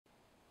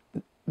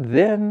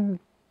then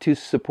to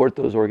support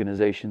those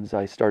organizations,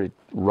 I started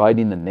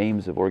writing the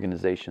names of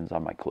organizations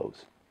on my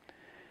clothes.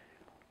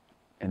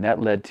 And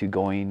that led to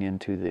going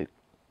into the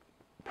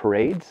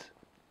parades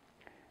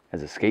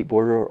as a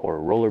skateboarder or a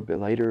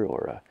rollerblader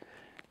or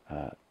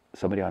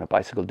somebody on a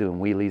bicycle doing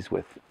wheelies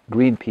with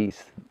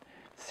Greenpeace,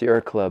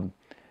 Sierra Club,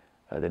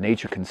 the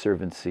Nature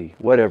Conservancy,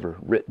 whatever,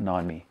 written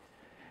on me.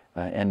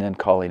 And then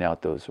calling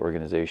out those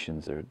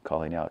organizations or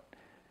calling out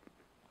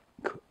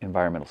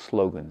environmental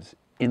slogans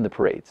in the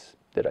parades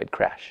that I'd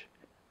crash.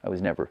 I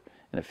was never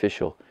an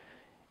official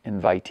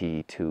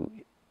invitee to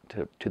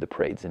the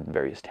parades in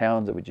various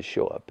towns. I would just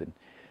show up and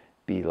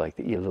be like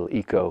the little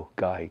eco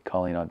guy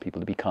calling on people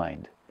to be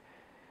kind.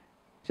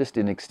 Just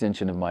an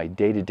extension of my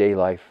day-to-day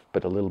life,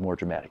 but a little more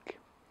dramatic.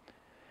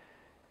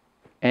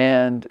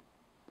 And,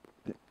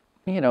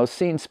 you know,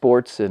 seeing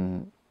sports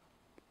and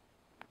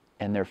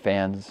their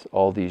fans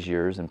all these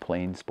years and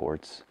playing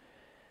sports,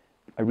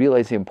 I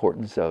realized the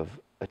importance of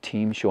a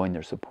team showing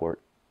their support.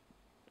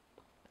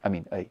 I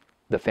mean,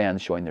 the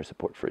fans showing their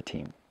support for a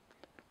team.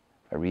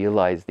 I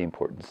realized the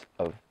importance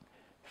of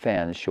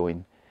fans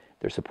showing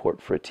their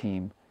support for a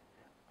team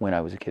when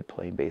I was a kid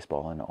playing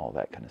baseball and all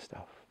that kind of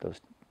stuff,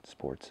 those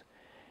sports.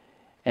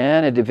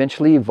 And it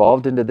eventually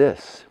evolved into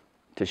this,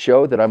 to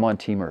show that I'm on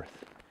Team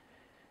Earth.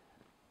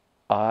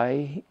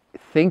 I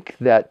think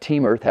that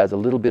Team Earth has a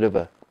little bit of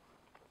a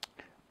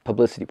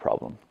publicity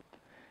problem,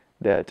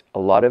 that a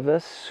lot of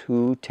us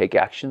who take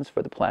actions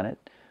for the planet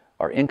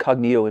are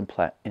incognito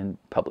in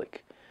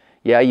public.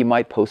 Yeah, you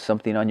might post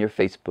something on your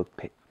Facebook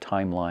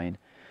timeline,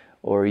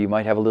 or you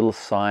might have a little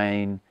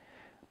sign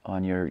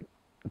on your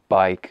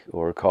bike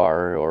or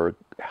car or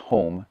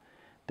home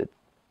that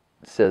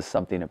says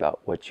something about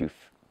what you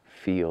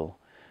feel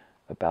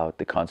about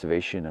the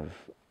conservation of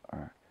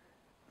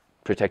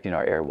protecting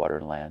our air, water,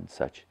 and land, and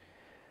such.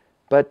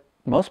 But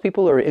most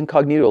people are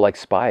incognito, like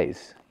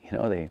spies. You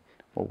know, they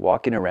were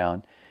walking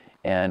around,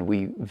 and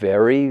we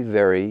very,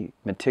 very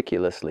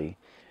meticulously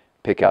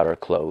pick out our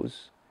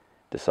clothes,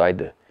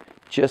 decide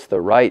just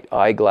the right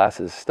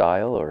eyeglasses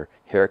style or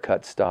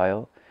haircut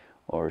style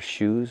or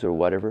shoes or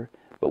whatever.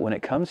 But when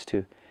it comes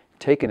to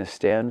taking a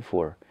stand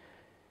for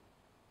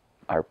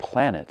our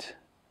planet,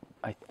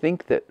 I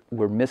think that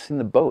we're missing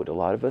the boat. A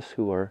lot of us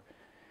who are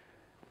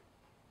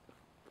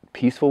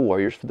peaceful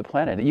warriors for the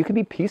planet. You can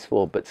be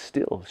peaceful, but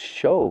still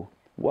show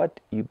what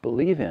you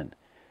believe in.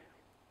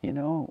 You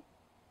know,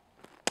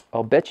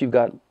 I'll bet you've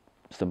got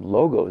some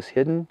logos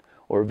hidden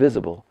or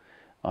visible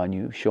on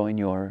you showing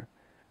your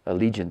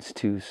allegiance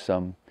to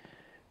some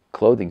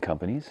clothing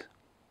companies.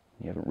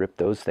 You haven't ripped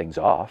those things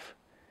off.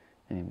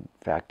 And in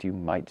fact, you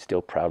might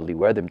still proudly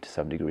wear them to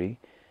some degree.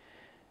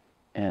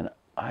 And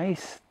I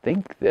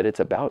think that it's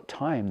about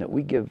time that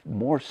we give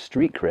more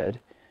street cred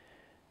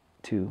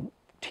to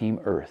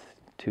Team Earth,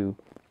 to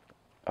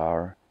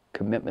our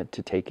commitment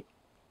to take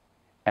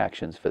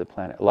actions for the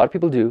planet. A lot of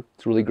people do.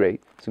 It's really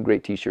great. Some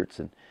great t-shirts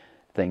and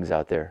things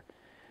out there.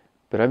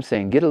 But I'm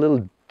saying get a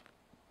little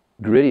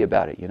gritty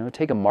about it. You know,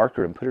 take a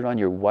marker and put it on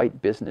your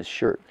white business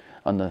shirt,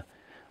 on the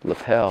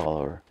lapel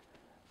or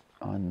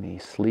on the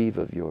sleeve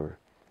of your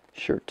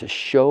shirt to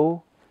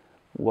show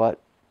what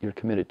you're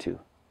committed to.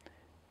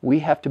 We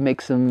have to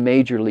make some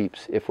major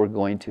leaps if we're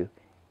going to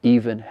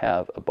even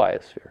have a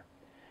biosphere.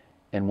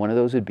 And one of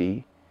those would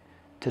be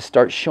to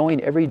start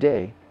showing every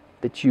day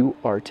that you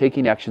are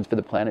taking actions for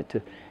the planet,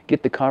 to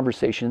get the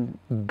conversation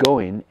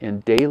going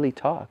in daily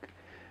talk.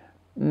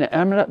 Now,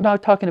 I'm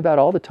not talking about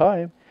all the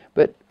time,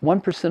 but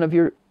 1% of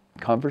your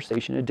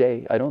conversation a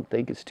day, I don't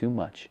think is too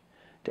much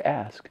to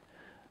ask.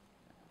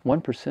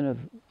 1% of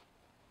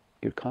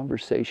your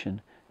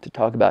conversation to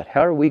talk about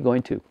how are we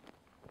going to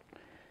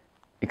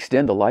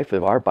extend the life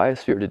of our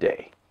biosphere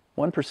today.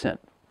 1%,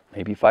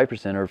 maybe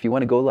 5%, or if you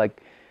want to go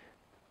like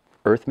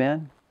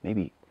Earthman,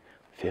 maybe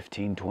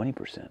 15,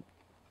 20%.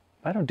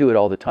 I don't do it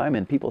all the time,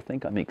 and people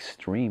think I'm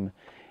extreme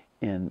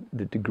in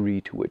the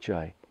degree to which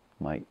I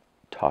might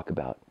talk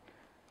about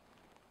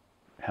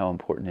how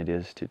important it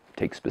is to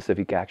take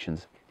specific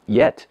actions.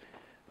 Yet,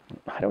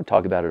 I don't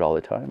talk about it all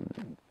the time.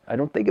 I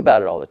don't think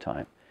about it all the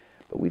time.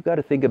 But we've got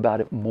to think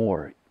about it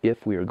more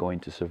if we are going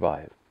to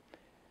survive.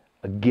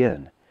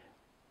 Again,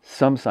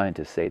 some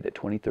scientists say that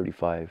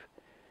 2035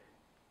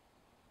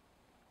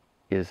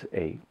 is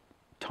a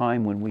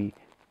time when we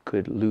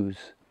could lose,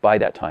 by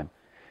that time.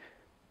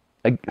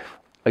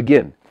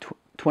 Again,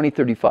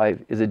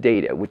 2035 is a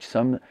date at which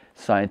some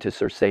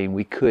scientists are saying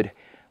we could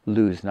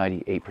lose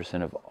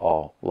 98% of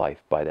all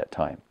life by that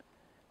time.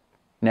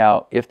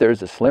 Now, if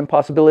there's a slim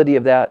possibility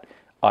of that,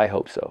 I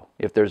hope so.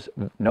 If there's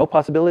no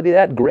possibility of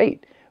that,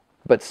 great.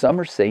 But some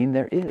are saying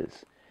there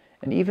is.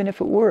 And even if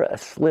it were a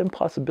slim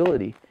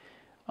possibility,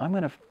 I'm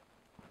going to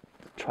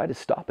try to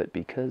stop it,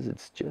 because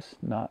it's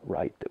just not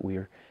right that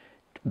we're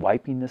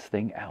wiping this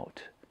thing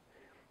out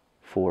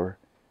for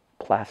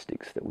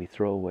plastics that we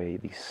throw away,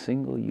 these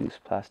single-use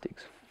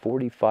plastics.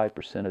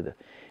 45% of the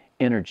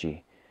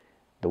energy,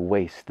 the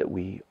waste that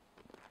we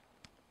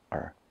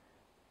are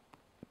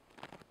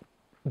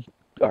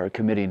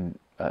committing,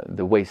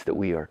 the waste that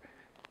we are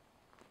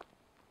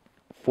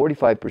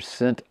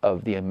 45%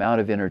 of the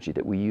amount of energy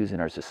that we use in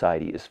our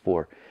society is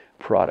for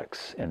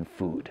products and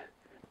food.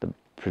 The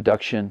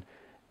production,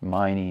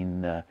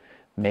 mining, the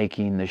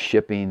making, the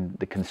shipping,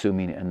 the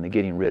consuming, and the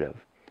getting rid of.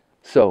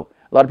 So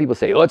a lot of people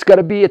say, oh, it's got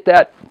to be at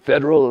that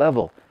federal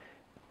level.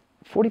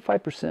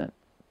 45%,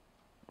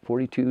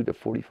 42 to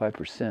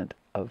 45%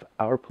 of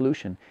our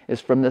pollution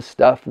is from the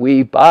stuff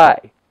we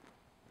buy.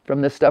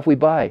 From the stuff we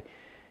buy.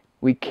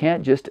 We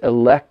can't just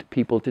elect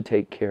people to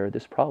take care of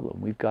this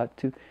problem. We've got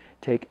to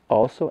take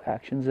also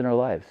actions in our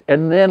lives.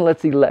 And then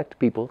let's elect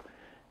people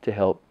to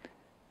help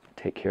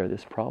take care of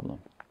this problem.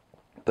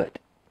 But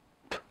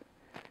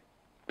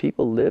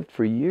people lived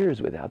for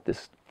years without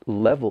this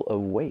level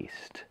of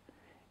waste.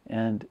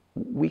 And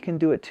we can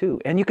do it too.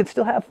 And you can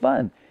still have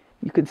fun.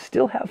 You can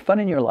still have fun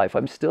in your life.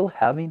 I'm still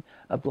having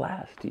a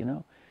blast, you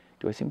know.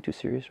 Do I seem too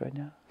serious right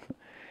now?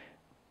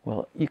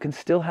 Well, you can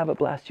still have a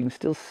blast. You can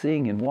still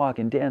sing and walk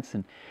and dance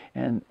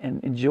and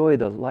enjoy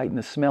the light and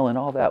the smell and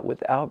all that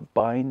without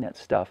buying that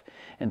stuff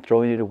and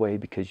throwing it away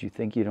because you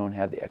think you don't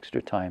have the extra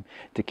time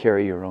to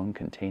carry your own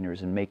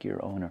containers and make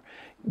your own or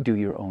do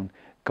your own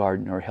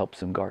garden or help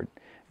some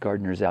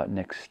gardeners out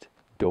next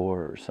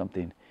door or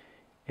something.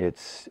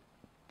 It's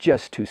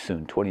just too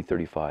soon,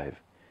 2035,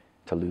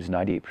 to lose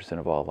 98%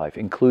 of all life,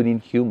 including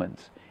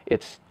humans.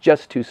 It's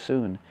just too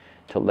soon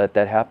to let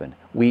that happen.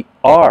 We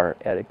are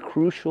at a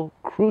crucial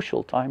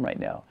time right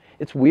now.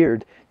 It's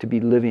weird to be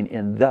living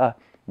in the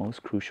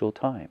most crucial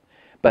time.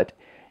 But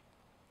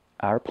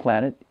our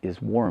planet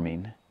is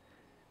warming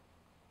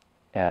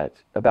at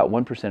about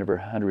 1% every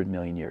 100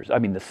 million years. I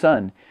mean, the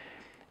sun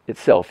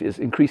itself is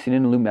increasing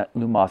in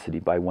luminosity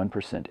by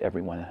 1%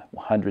 every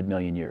 100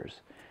 million years.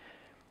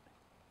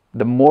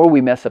 The more we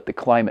mess up the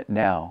climate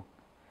now,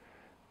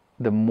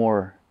 the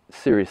more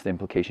serious the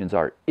implications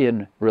are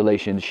in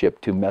relationship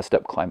to messed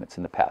up climates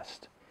in the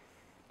past.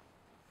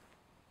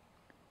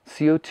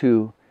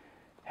 CO2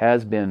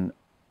 has been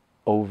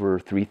over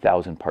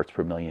 3,000 parts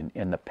per million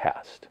in the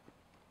past.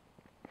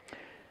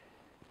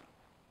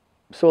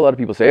 So a lot of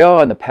people say, oh,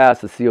 in the past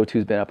the CO2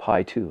 has been up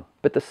high too.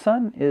 But the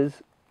sun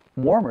is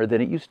warmer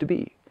than it used to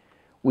be.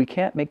 We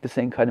can't make the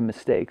same kind of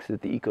mistakes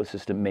that the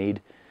ecosystem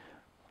made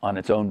on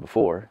its own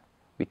before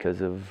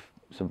because of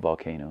some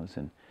volcanoes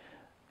and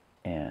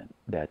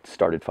that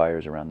started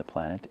fires around the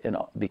planet, and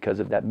because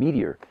of that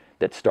meteor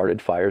that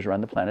started fires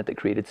around the planet that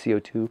created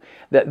CO2,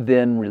 that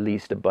then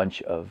released a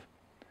bunch of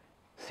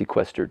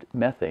sequestered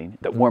methane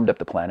that warmed up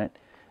the planet,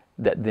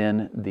 that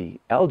then the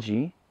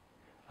algae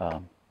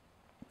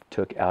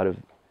took out of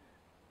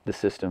the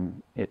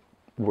system. It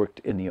worked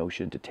in the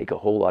ocean to take a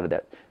whole lot of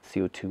that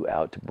CO2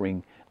 out to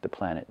bring the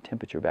planet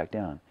temperature back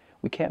down.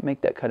 We can't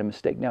make that kind of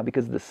mistake now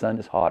because the sun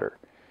is hotter.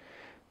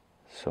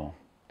 So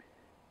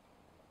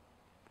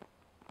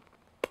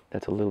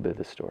that's a little bit of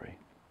the story.